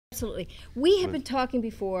absolutely. We have been talking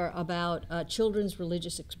before about children's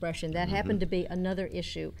religious expression. That happened to be another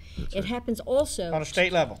issue. It happens also On a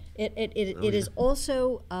state level. It is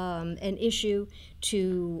also an issue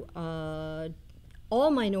to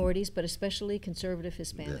all minorities, but especially conservative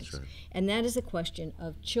Hispanics. That's right. And that is a question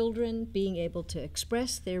of children being able to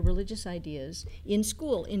express their religious ideas in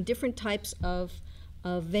school, in different types of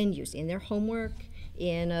venues, in their homework,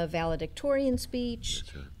 in a valedictorian speech,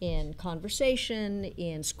 in conversation,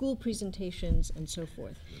 in school presentations, and so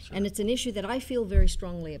forth. And it's an issue that I feel very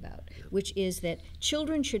strongly about, which is that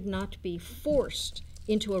children should not be forced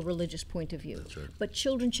into a religious point of view, but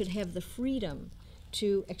children should have the freedom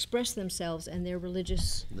to express themselves and their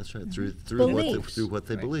religious That's right. Through beliefs. what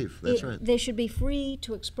they believe. That's right. They should be free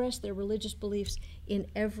to express their religious beliefs in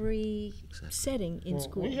every setting in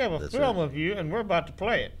school. We have a That's film right. of you, and we're about to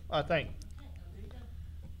play it, I think.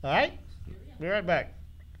 All right? Be right back.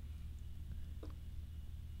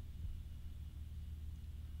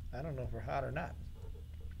 I don't know if we're hot or not.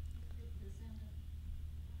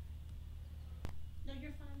 No, you're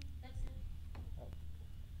fine. That's it.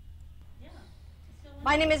 Yeah.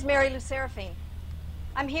 My name is Mary Lou Serafine.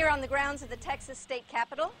 I'm here on the grounds of the Texas State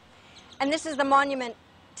Capitol, and this is the monument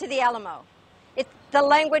to the Alamo. The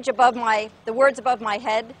language above the words above my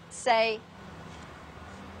head say,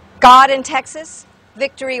 God in Texas,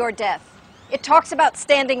 victory or death. It talks about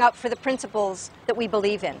standing up for the principles that we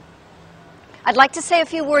believe in. I'd like to say a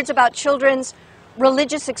few words about children's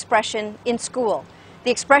religious expression in school,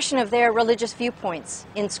 the expression of their religious viewpoints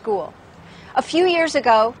in school. A few years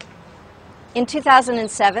ago, in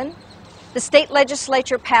 2007, the state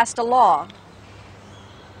legislature passed a law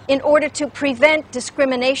in order to prevent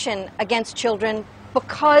discrimination against children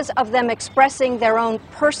because of them expressing their own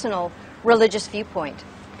personal religious viewpoint.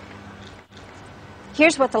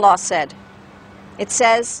 Here's what the law said. It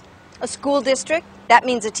says, a school district, that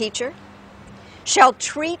means a teacher, shall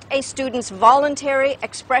treat a student's voluntary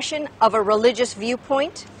expression of a religious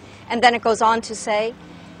viewpoint, and then it goes on to say,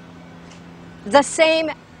 the same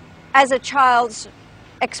as a child's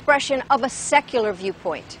expression of a secular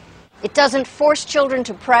viewpoint. It doesn't force children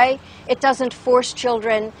to pray. It doesn't force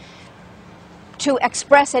children to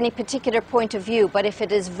express any particular point of view, but if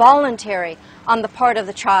it is voluntary on the part of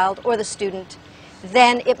the child or the student,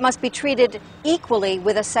 then it must be treated equally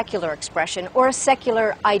with a secular expression or a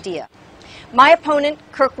secular idea. My opponent,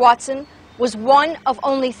 Kirk Watson, was one of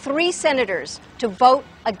only 3 senators to vote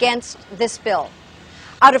against this bill.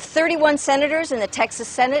 Out of 31 senators in the Texas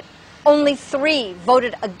Senate, only 3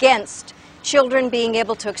 voted against children being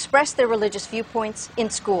able to express their religious viewpoints in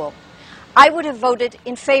school. I would have voted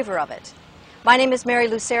in favor of it. My name is Mary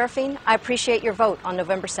Lou Serafine. I appreciate your vote on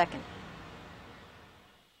November 2nd.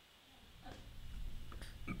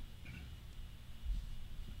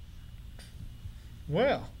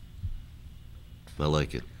 Well, I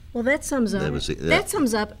like it. Well, that sums up. That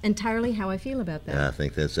sums up entirely how I feel about that. Yeah, I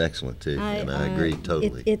think that's excellent too, and I agree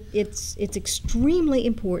totally. It's extremely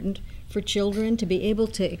important for children to be able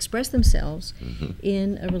to express themselves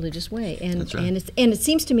in a religious way, and That's right. and it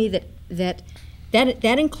seems to me that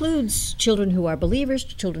includes children who are believers,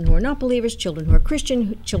 children who are not believers, children who are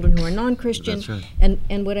Christian, children who are non-Christian, That's right.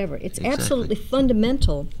 and whatever. It's Exactly. absolutely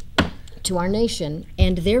fundamental to our nation,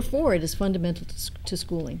 and therefore it is fundamental to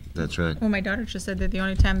schooling. That's right. Well, my daughter just said that the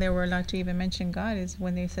only time they were allowed to even mention God is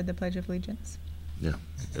when they said the Pledge of Allegiance. Yeah,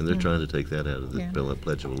 and they're trying to take that out of the Yeah.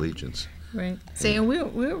 Pledge of Allegiance. Right. See, and we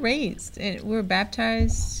were raised, we were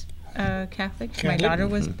baptized Catholic. My daughter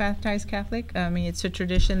was baptized Catholic. I mean, it's a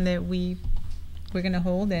tradition that we're going to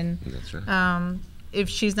hold, and That's right. if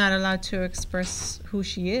she's not allowed to express who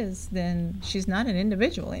she is, then she's not an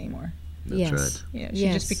individual anymore. That's Yes. right. Yeah, she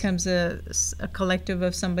Yes. just becomes a collective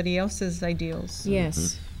of somebody else's ideals.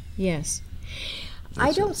 Yes, yes. I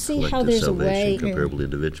That's don't a see how collective there's a salvation way. comparable to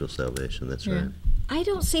individual salvation. That's Yeah. right. I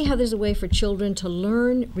don't see how there's a way for children to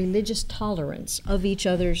learn religious tolerance of each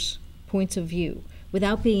other's points of view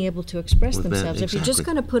without being able to express With that, themselves. If you're just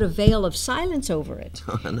exactly. going to put a veil of silence over it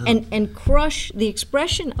I know. and crush the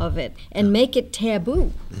expression of it and make it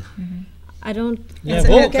taboo, I don't. Yeah, It's a-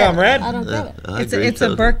 bull, it's a- comrade. I don't get it. I It's agree a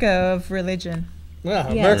totally. burqa of religion.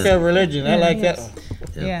 Well, Yes. America religion. I like Yes. that one.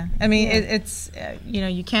 Yeah. Yeah. I mean, Yeah. it's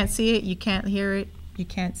you can't see it, you can't hear it, you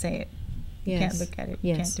can't say it, you can't Yes. look at it,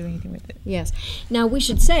 you Yes. can't do anything with it. Yes. Now we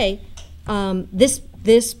should say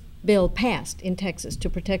this bill passed in Texas to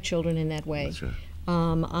protect children in that way. That's right.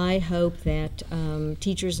 I hope that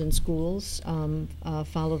teachers in schools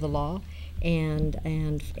follow the law and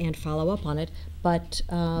follow up on it. But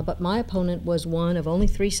my opponent was one of only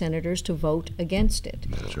 3 senators to vote against it.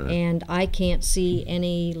 That's right. And I can't see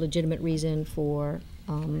any legitimate reason for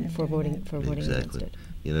voting against Exactly. it.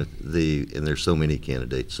 You know, and there's so many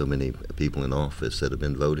candidates, so many people in office that have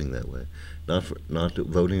been voting that way. Not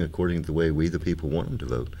voting according to the way we the people want them to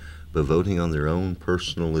vote, but voting on their own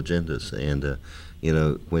personal agendas. And, you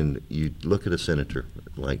know, when you look at a senator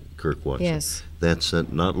like Kirk Watson, Yes. that's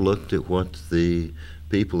not looked at what the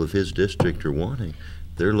people of his district are wanting.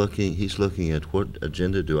 He's looking at what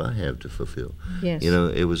agenda do I have to fulfill. Yes. You know,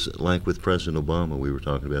 it was like with President Obama, we were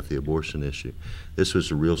talking about the abortion issue. This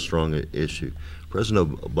was a real strong issue.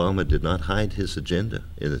 President Obama did not hide his agenda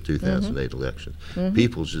in the 2008 election.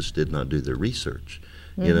 People just did not do their research.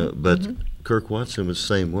 You know, but Kirk Watson was the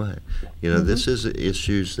same way. You know, this is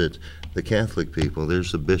issues that the Catholic people,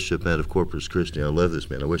 there's a bishop out of Corpus Christi. I love this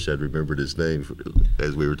man. I wish I'd remembered his name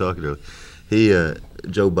as we were talking about.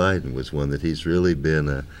 Joe Biden was one that he's really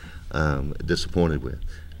been disappointed with.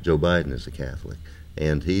 Joe Biden is a Catholic,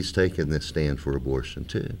 and he's taken this stand for abortion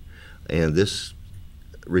too. And this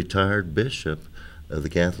retired bishop of the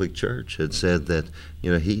Catholic Church had said that,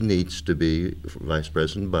 you know, he needs to be, Vice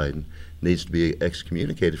President Biden needs to be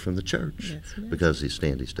excommunicated from the church because of his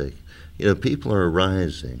stand he's taken. You know, people are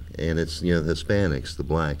rising, and it's, you know, the Hispanics, the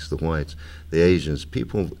blacks, the whites, the Asians,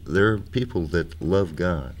 there are people that love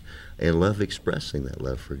God and love expressing that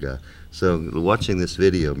love for God. So watching this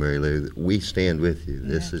video, Mary Lou, we stand with you.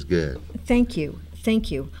 This is good. Thank you.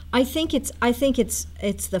 Thank you. I think it's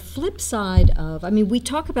the flip side of, I mean, we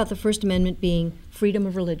talk about the First Amendment being freedom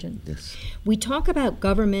of religion. Yes. We talk about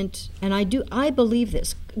government, and I believe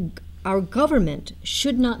this. Our government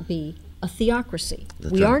should not be a theocracy.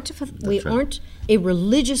 That's We right. aren't a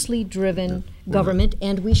religiously driven government,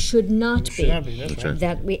 and we should not be. That's right.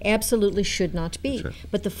 That we absolutely should not be. That's right.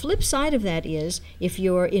 But the flip side of that is, if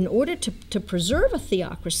you're, in order to preserve a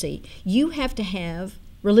theocracy, you have to have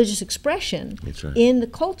religious expression That's right. in the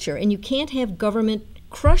culture, and you can't have government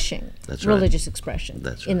crushing That's right. religious expression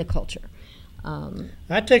That's in the right. culture.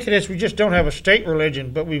 I take it as we just don't have a state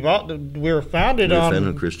religion, but we're founded We're on founded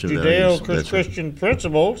on Christian values. That's right. Judeo-Christian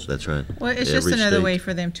principles. That's right. Well, it's just Every another state- way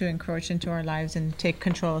for them to encroach into our lives and take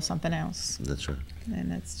control of something else. That's right.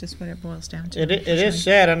 And that's just what it boils down to. It is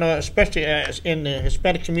sad, I know, especially in the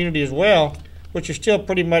Hispanic community as well, which is still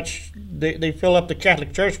pretty much, they fill up the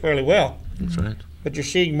Catholic Church fairly well. That's right. But you're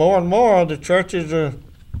seeing more and more the churches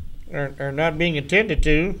are not being attended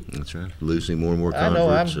to. That's right. Losing more and more I know,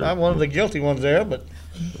 converts. I'm one of the guilty ones there, but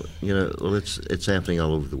You know, well, it's happening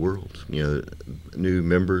all over the world. You know, new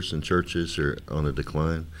members in churches are on a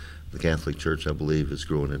decline. The Catholic Church, I believe, is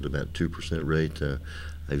growing at about 2% rate.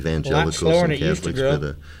 Evangelicals slower than and it used to Catholics,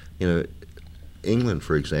 grow. but you know, England,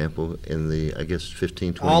 for example, in the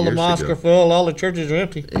 15, 20 all the years mosques ago. are full, all the churches are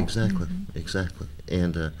empty. Exactly, exactly.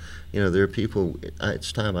 And, you know, there are people,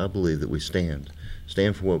 it's time, I believe, that we stand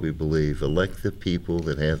for what we believe, elect the people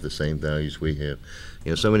that have the same values we have.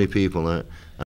 You know, so many people,